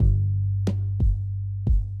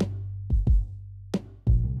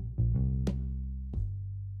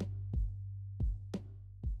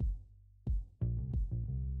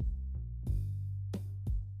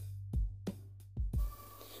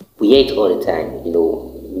We hear it all the time,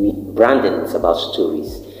 branding is about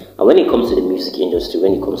stories. And when it comes to the music industry,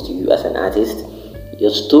 when it comes to you as an artist,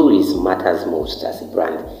 your stories matters most as a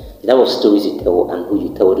brand. The type of stories you tell and who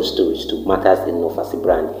you tell the stories to matters enough as a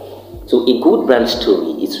brand. So a good brand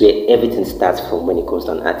story is where everything starts from when it comes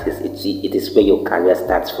to an artist. It is where your career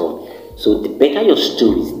starts from. So the better your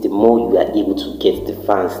stories, the more you are able to get the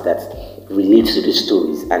fans that relate to the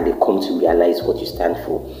stories and they come to realize what you stand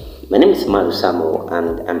for. My name is Maru Samuel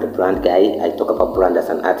and I'm the brand guy. I talk about brand as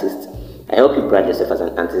an artist. I help you brand yourself as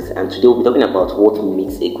an artist, and today we'll be talking about what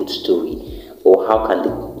makes a good story, or how can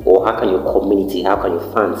your community, how can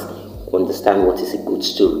your fans understand what is a good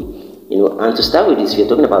story. And to start with this, we're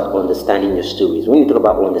talking about understanding your stories. When you talk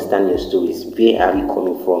about understanding your stories, where are you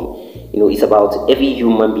coming from? It's about every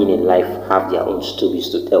human being in life have their own stories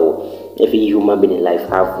to tell. Every human being in life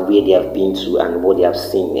have where they have been to and what they have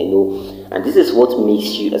seen, and this is what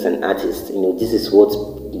makes you as an artist. This is what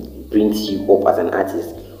brings you up as an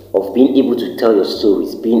artist, of being able to tell your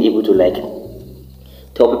stories, being able to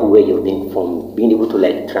tell people where you've been from, being able to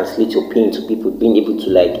translate your pain to people, being able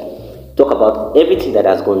to talk about everything that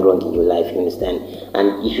has gone wrong in your life, you understand?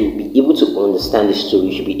 And you should be able to understand the story,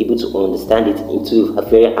 you should be able to understand it into a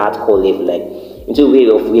very hardcore level, into a way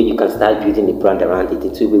of where you can start building a brand around it,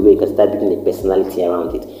 into a way where you can start building a personality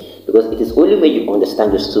around it. Because it is only when you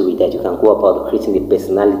understand the story that you can go about creating a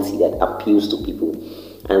personality that appeals to people.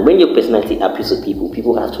 And when your personality appeals to people,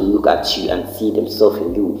 people have to look at you and see themselves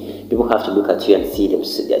in you. People have to look at you and see them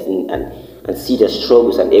and see the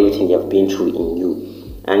struggles and everything they have been through in you.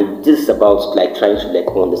 And this is about trying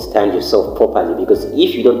to understand yourself properly. Because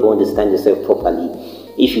if you don't understand yourself properly,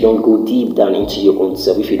 if you don't go deep down into your own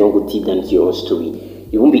self, if you don't go deep down into your own story,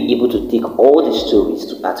 you won't be able to take all the stories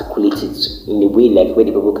to articulate it in a way where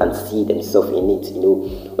the people can see themselves in it,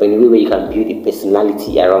 or in a way where you can build a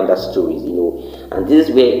personality around that story, And this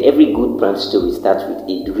is where every good brand story starts with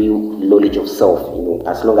a real knowledge of self,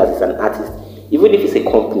 as long as it's an artist. Even if it's a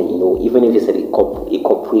company, even if it's a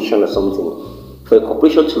corporation or something, for a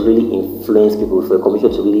corporation to really influence people, for a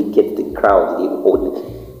corporation to really get the crowd,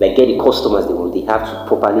 get the customers they want, they have to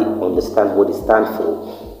properly understand what they stand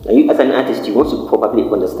for. And you as an artist, you want to properly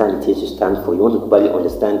understand the things you stand for. You want to properly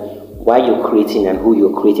understand why you're creating and who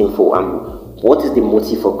you're creating for, and what is the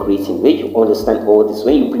motive for creating. When you understand all this,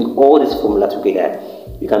 when you bring all this formula together,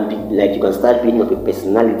 you can be you can start building up a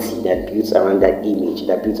personality that builds around that image,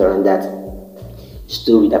 that builds around that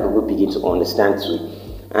story that people begin to understand too.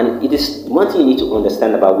 And it is one thing you need to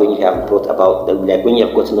understand about when you have brought about when you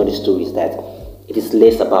have gotten all the stories, that it is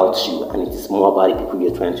less about you and it is more about the people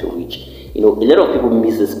you're trying to reach. A lot of people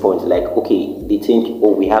miss this point. Okay, they think,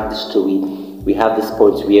 oh, we have this story, we have this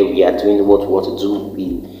point where we are doing what we want to do.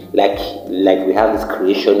 We we have this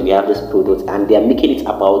creation, we have this product, and they are making it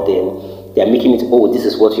about them. They are making it, oh, this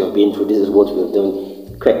is what you've been through, this is what we've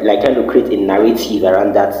done. Trying to create a narrative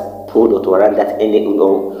around that product or around that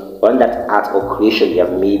around that art or creation you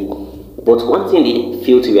have made. But one thing they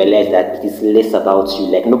fail to realize, that it is less about you.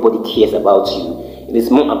 Nobody cares about you. It is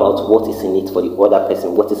more about what is in it for the other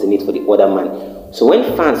person, what is in it for the other man. So when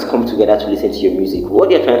fans come together to listen to your music, what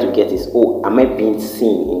they are trying to get is, oh, am I being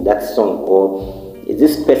seen in that song? Or is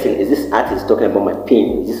this artist talking about my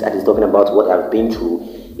pain? Is this artist talking about what I've been through?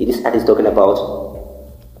 Is this artist talking about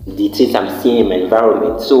the things I'm seeing in my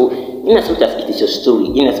environment? So in as much as it is your story,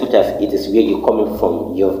 in as much as it is where you're coming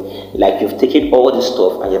from, you've taken all this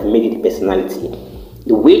stuff and you've made it a personality.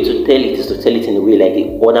 The way to tell it is to tell it in a way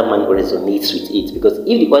the other man resonates with it. Because if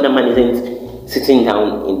the other man isn't sitting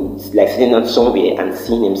down somewhere and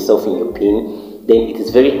seeing himself in your pain, then it is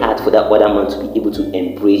very hard for that other man to be able to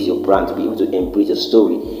embrace your brand, to be able to embrace your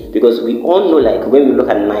story. Because we all know, when we look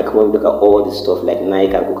at Nike, when we look at all this stuff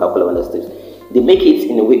Nike and Coca-Cola and other stuff, they make it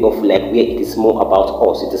in a way of where it is more about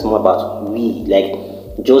us, it is more about we,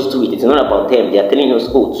 just do it. It's not about them. They are telling us,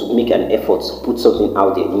 oh, to make an effort, to put something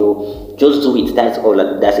out there, just do it. That's all.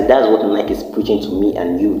 That's what Nike is preaching to me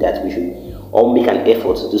and you, that we should all make an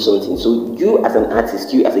effort to do something. So you as an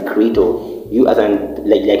artist, you as a creator, you as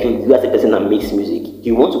you as a person that makes music,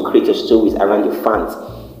 you want to create your stories around your fans.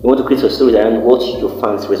 You want to create your stories around what your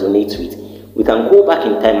fans resonate with. We can go back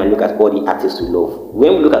in time and look at all the artists we love.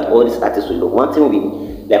 When we look at all these artists we love, one thing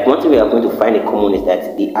we are going to find in common is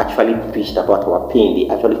that they actually preached about our pain.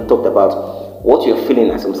 They actually talked about what you're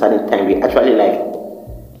feeling at some certain time. They actually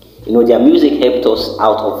their music helped us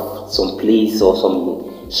out of some place or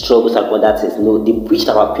some struggles and other things. They preached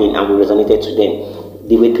our pain and we resonated to them.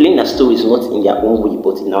 They were telling their stories not in their own way,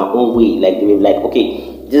 but in our own way. They were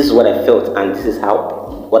okay, this is what I felt and this is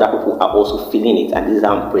how other people are also feeling it, and this is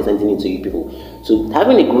how I'm presenting it to you people. So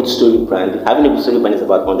having a good story brand, is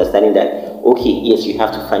about understanding that, okay, yes, you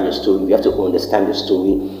have to find your story, you have to understand your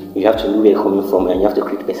story, you have to know where you're coming from, and you have to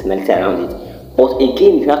create personality around it. But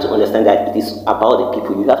again, you have to understand that it is about the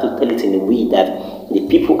people. You have to tell it in a way that the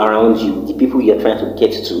people around you, the people you're trying to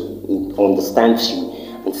get to, understand you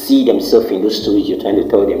and see themselves in those stories you're trying to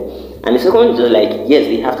tell them. And the second is like, yes,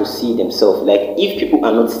 they have to see themselves. Like, if people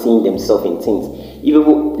are not seeing themselves in things, if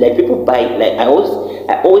people, like, people buy, like, I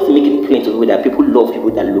always make it plain to people that people love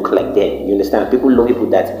people that look like them. You understand? People love people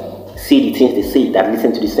that say the things they say, that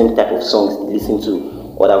listen to the same type of songs they listen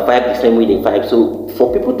to, or that vibe the same way they vibe. So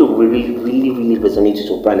for people to really resonate with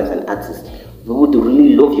your brand as an artist, people to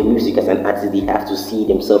really love your music as an artist, they have to see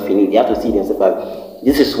themselves in it. They have to see themselves as,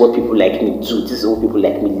 this is what people like me do, this is what people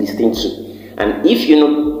like me listening to. And if you're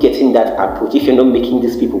not getting that approach, if you're not making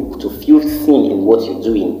these people to feel seen in what you're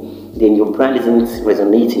doing, then your brand isn't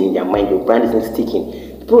resonating in their mind, your brand isn't sticking.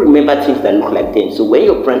 People remember things that look like them. So when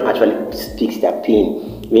your brand actually speaks their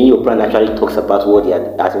pain, when your brand actually talks about what they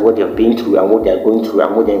have been through and what they are going through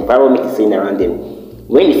and what the environment is saying around them,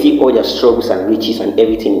 when they see all their struggles and riches and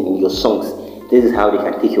everything in your songs, this is how they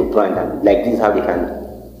can take your brand, and like, this is how they can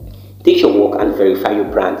take your work and verify your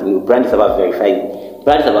brand. You know, brand is about verifying.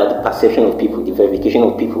 Brand is about the perception of people, the verification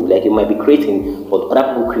of people. Like, you might be creating, but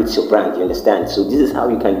other people create your brand. You understand? So this is how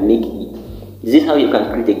you can make it. This is how you can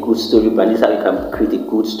create a good story brand. This is how you can create a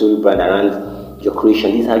good story brand around your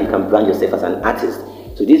creation. This is how you can brand yourself as an artist.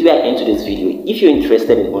 So this is where I end today's video. If you're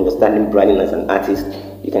interested in understanding branding as an artist,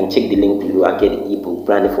 you can check the link below and get the ebook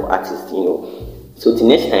Branding for Artists. You know. So till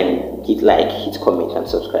next time, hit like, hit comment, and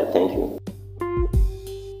subscribe. Thank you.